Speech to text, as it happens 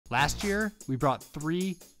Last year, we brought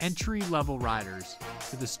 3 entry-level riders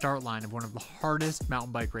to the start line of one of the hardest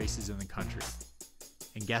mountain bike races in the country.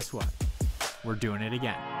 And guess what? We're doing it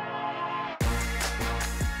again.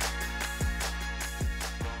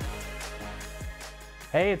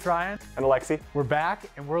 Hey, it's Ryan. And Alexey. We're back,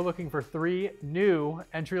 and we're looking for 3 new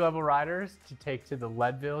entry-level riders to take to the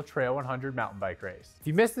Leadville Trail 100 mountain bike race. If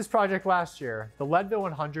you missed this project last year, the Leadville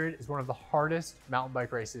 100 is one of the hardest mountain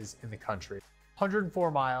bike races in the country. 104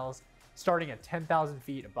 miles, starting at 10,000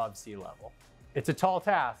 feet above sea level. It's a tall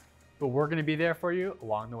task, but we're gonna be there for you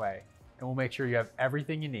along the way, and we'll make sure you have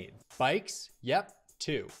everything you need. Bikes? Yep.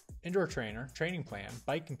 2. Indoor trainer, training plan,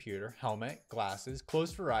 bike computer, helmet, glasses,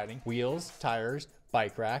 clothes for riding, wheels, tires,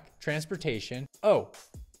 bike rack, transportation, oh,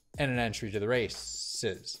 and an entry to the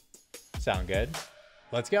races. Sound good?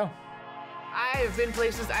 Let's go. I have been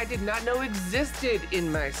places I did not know existed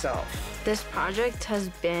in myself. This project has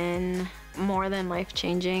been more than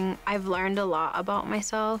life-changing. I've learned a lot about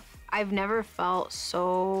myself. I've never felt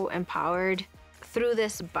so empowered through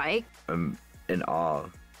this bike. I'm in awe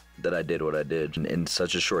that I did what I did in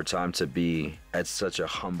such a short time to be at such a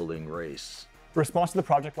humbling race. The response to the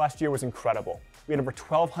project last year was incredible. We had over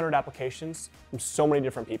 1,200 applications from so many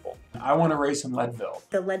different people. I want to race in Leadville.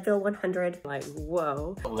 The Leadville 100. Like,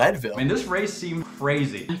 whoa. Leadville? I mean, this race seemed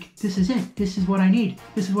crazy. Like, this is it. This is what I need.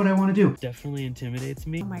 This is what I want to do. Definitely intimidates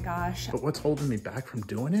me. Oh my gosh. But what's holding me back from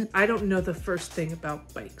doing it? I don't know the first thing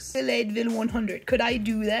about bikes. The Leadville 100. Could I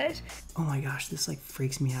do that? Oh my gosh, this like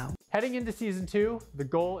freaks me out. Heading into season 2, the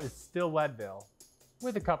goal is still Leadville,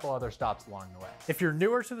 with a couple other stops along the way. If you're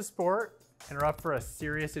newer to the sport and are up for a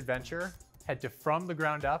serious adventure, head to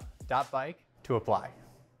fromthegroundup.bike to apply.